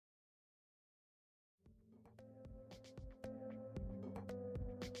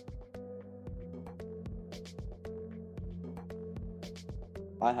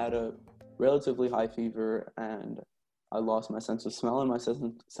I had a relatively high fever and I lost my sense of smell and my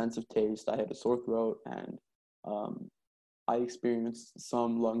sense of taste. I had a sore throat and um, I experienced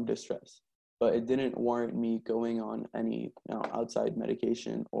some lung distress, but it didn't warrant me going on any outside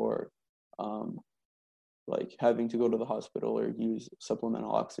medication or um, like having to go to the hospital or use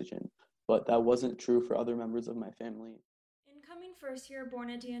supplemental oxygen. But that wasn't true for other members of my family. Incoming first year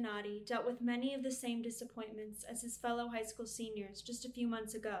Borna Dianati dealt with many of the same disappointments as his fellow high school seniors just a few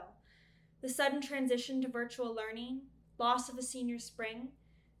months ago. The sudden transition to virtual learning, loss of a senior spring,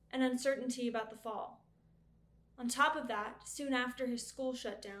 and uncertainty about the fall. On top of that, soon after his school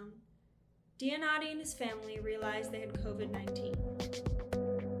shut down, Dianati and his family realized they had COVID-19.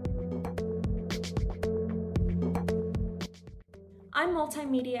 I'm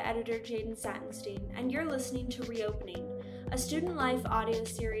multimedia editor Jaden Satinstein, and you're listening to Reopening, a student life audio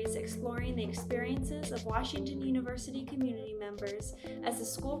series exploring the experiences of Washington University community members as the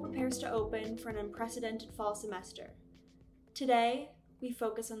school prepares to open for an unprecedented fall semester. Today, we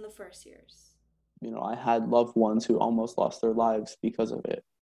focus on the first years. I had loved ones who almost lost their lives because of it.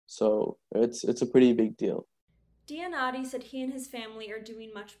 So it's a pretty big deal. Dianati said he and his family are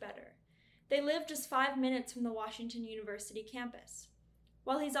doing much better. They live just 5 minutes from the Washington University campus.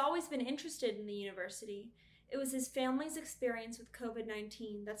 While he's always been interested in the university, it was his family's experience with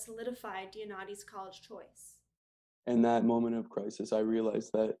COVID-19 that solidified Dianati's college choice. In that moment of crisis, I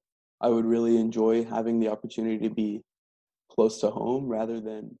realized that I would really enjoy having the opportunity to be close to home rather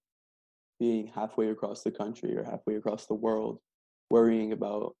than being halfway across the country or halfway across the world, worrying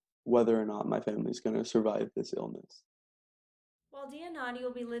about whether or not my family's going to survive this illness. While Dianati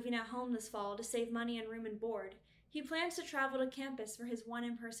will be living at home this fall to save money on room and board, he plans to travel to campus for his one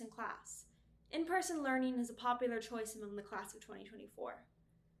in-person class. In-person learning is a popular choice among the class of 2024.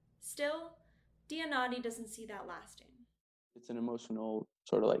 Still, Dianati doesn't see that lasting. It's an emotional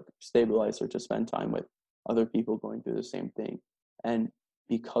sort of like stabilizer to spend time with other people going through the same thing. And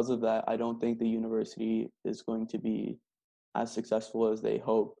because of that, I don't think the university is going to be as successful as they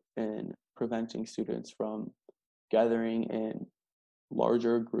hope in preventing students from gathering in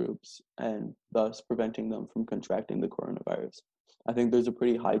larger groups and thus preventing them from contracting the coronavirus. I think there's a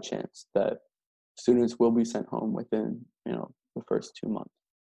pretty high chance that students will be sent home within, the first 2 months.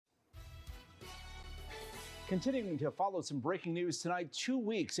 Continuing to follow some breaking news tonight, 2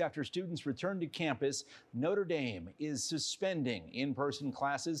 weeks after students return to campus, Notre Dame is suspending in-person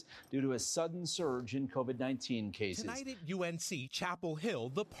classes due to a sudden surge in COVID-19 cases. Tonight at UNC Chapel Hill,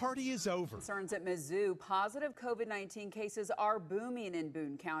 the party is over. Concerns at Mizzou. Positive COVID-19 cases are booming in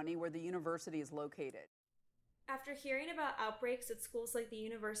Boone County, where the university is located. After hearing about outbreaks at schools like the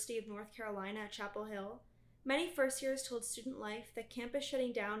University of North Carolina at Chapel Hill, many first years told Student Life that campus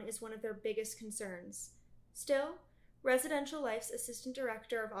shutting down is one of their biggest concerns. Still, Residential Life's Assistant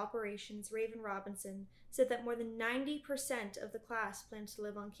Director of Operations, Raven Robinson, said that more than 90% of the class plans to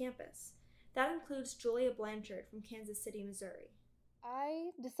live on campus. That includes Julia Blanchard from Kansas City, Missouri.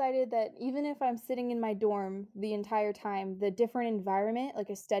 I decided that even if I'm sitting in my dorm the entire time, the different environment, like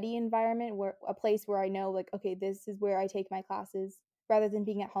a study environment, where a place where I know, like, okay, this is where I take my classes, rather than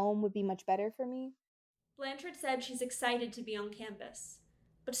being at home would be much better for me. Blanchard said she's excited to be on campus.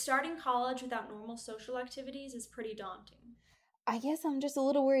 But starting college without normal social activities is pretty daunting. I guess I'm just a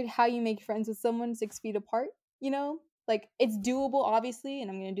little worried how you make friends with someone 6 feet apart, Like, it's doable, obviously,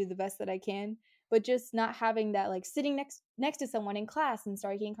 and I'm going to do the best that I can, but just not having that, like, sitting next to someone in class and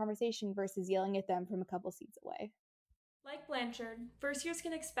starting a conversation versus yelling at them from a couple seats away. Like Blanchard, first years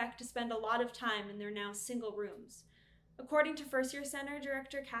can expect to spend a lot of time in their now single rooms. According to First Year Center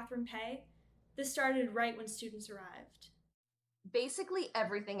Director Catherine Pay, this started right when students arrived. Basically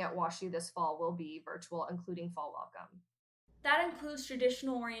everything at WashU this fall will be virtual, including fall welcome. That includes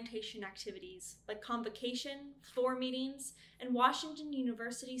traditional orientation activities like convocation, floor meetings, and Washington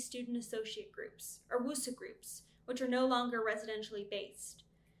University Student Associate Groups, or WUSA groups, which are no longer residentially based.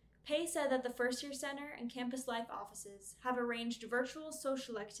 Pay said that the First Year Center and Campus Life offices have arranged virtual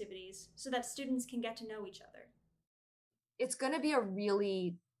social activities so that students can get to know each other. It's going to be a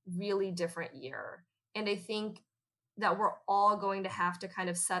really, really different year. And I think that we're all going to have to kind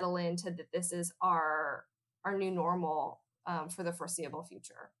of settle into that this is our new normal for the foreseeable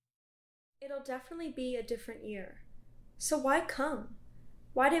future. It'll definitely be a different year. So why come?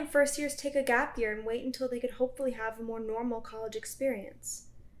 Why didn't first years take a gap year and wait until they could hopefully have a more normal college experience?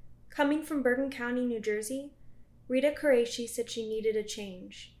 Coming from Bergen County, New Jersey, Rita Qureshi said she needed a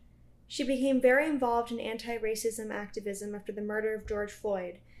change. She became very involved in anti-racism activism after the murder of George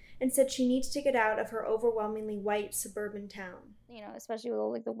Floyd, and said she needs to get out of her overwhelmingly white suburban town. You know, especially with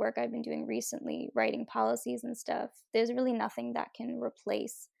all like the work I've been doing recently, writing policies and stuff, there's really nothing that can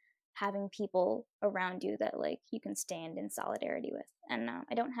replace having people around you that like you can stand in solidarity with. And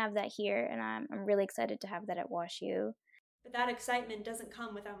I don't have that here, and I'm really excited to have that at WashU. But that excitement doesn't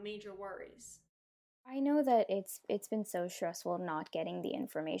come without major worries. I know that it's been so stressful not getting the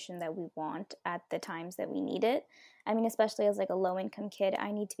information that we want at the times that we need it. I mean, especially as like a low-income kid,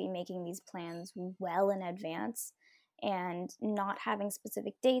 I need to be making these plans well in advance, and not having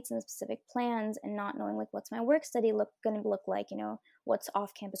specific dates and specific plans and not knowing like what's my work study going to look like, you know, what's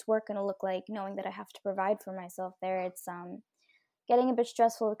off-campus work going to look like, knowing that I have to provide for myself there. It's getting a bit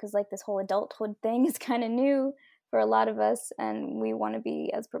stressful because like this whole adulthood thing is kind of new for a lot of us, and we want to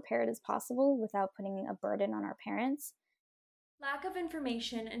be as prepared as possible without putting a burden on our parents. Lack of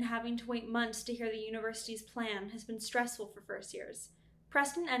information and having to wait months to hear the university's plan has been stressful for first years.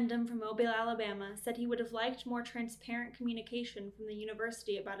 Preston Endem from Mobile, Alabama, said he would have liked more transparent communication from the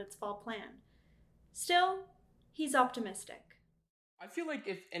university about its fall plan. Still, he's optimistic. I feel like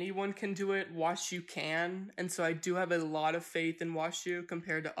if anyone can do it, WashU can, and so I do have a lot of faith in WashU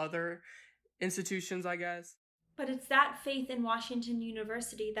compared to other institutions, I guess. But it's that faith in Washington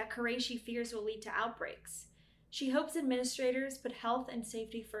University that Qureshi fears will lead to outbreaks. She hopes administrators put health and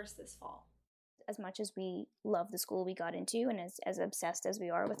safety first this fall. As much as we love the school we got into and as obsessed as we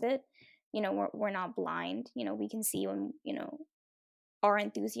are with it, you know, we're not blind. You know, we can see when, you know, our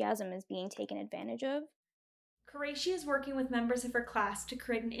enthusiasm is being taken advantage of. Qureshi is working with members of her class to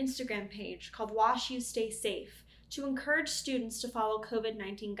create an Instagram page called WashU Stay Safe to encourage students to follow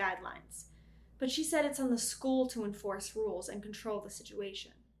COVID-19 guidelines. But she said it's on the school to enforce rules and control the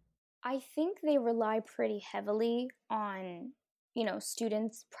situation. I think they rely pretty heavily on, you know,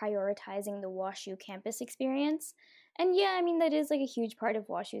 students prioritizing the WashU campus experience. And yeah, I mean, that is like a huge part of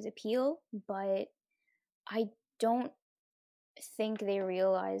WashU's appeal, but I don't think they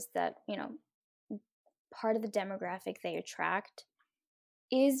realize that, you know, part of the demographic they attract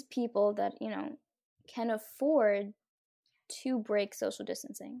is people that, you know, can afford to break social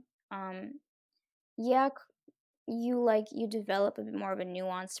distancing. Yeah, you develop a bit more of a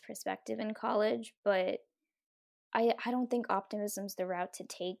nuanced perspective in college, but I don't think optimism's the route to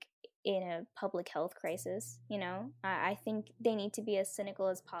take in a public health crisis, you know? I think they need to be as cynical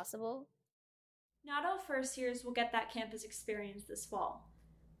as possible. Not all first years will get that campus experience this fall.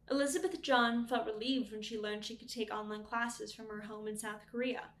 Elizabeth John felt relieved when she learned she could take online classes from her home in South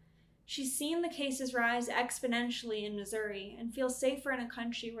Korea. She's seen the cases rise exponentially in Missouri and feels safer in a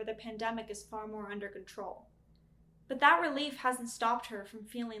country where the pandemic is far more under control. But that relief hasn't stopped her from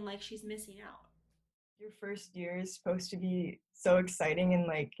feeling like she's missing out. Your first year is supposed to be so exciting, and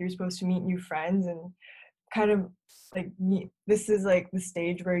like you're supposed to meet new friends and kind of like this is like the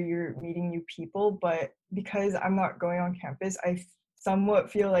stage where you're meeting new people. But because I'm not going on campus, I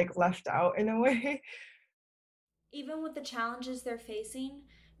somewhat feel like left out in a way. Even with the challenges they're facing,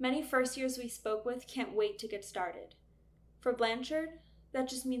 many first years we spoke with can't wait to get started. For Blanchard, that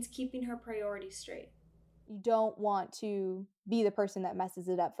just means keeping her priorities straight. You don't want to be the person that messes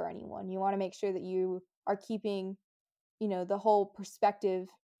it up for anyone. You want to make sure that you are keeping, you know, the whole perspective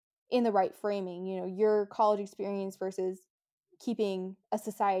in the right framing, you know, your college experience versus keeping a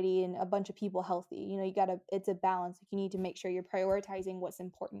society and a bunch of people healthy. You know, it's a balance. You need to make sure you're prioritizing what's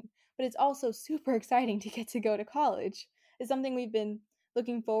important. But it's also super exciting to get to go to college. It's something we've been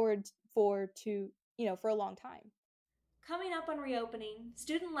looking forward for a long time. Coming up on Reopening,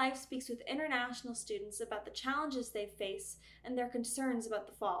 Student Life speaks with international students about the challenges they face and their concerns about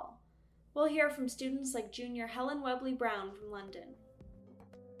the fall. We'll hear from students like junior Helen Webley Brown from London.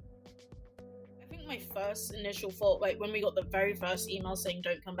 I think my first initial thought, like when we got the very first email saying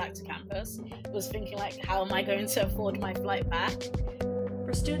don't come back to campus, was thinking like, how am I going to afford my flight back?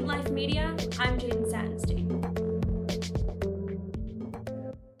 For Student Life Media, I'm Jaden Satinstein.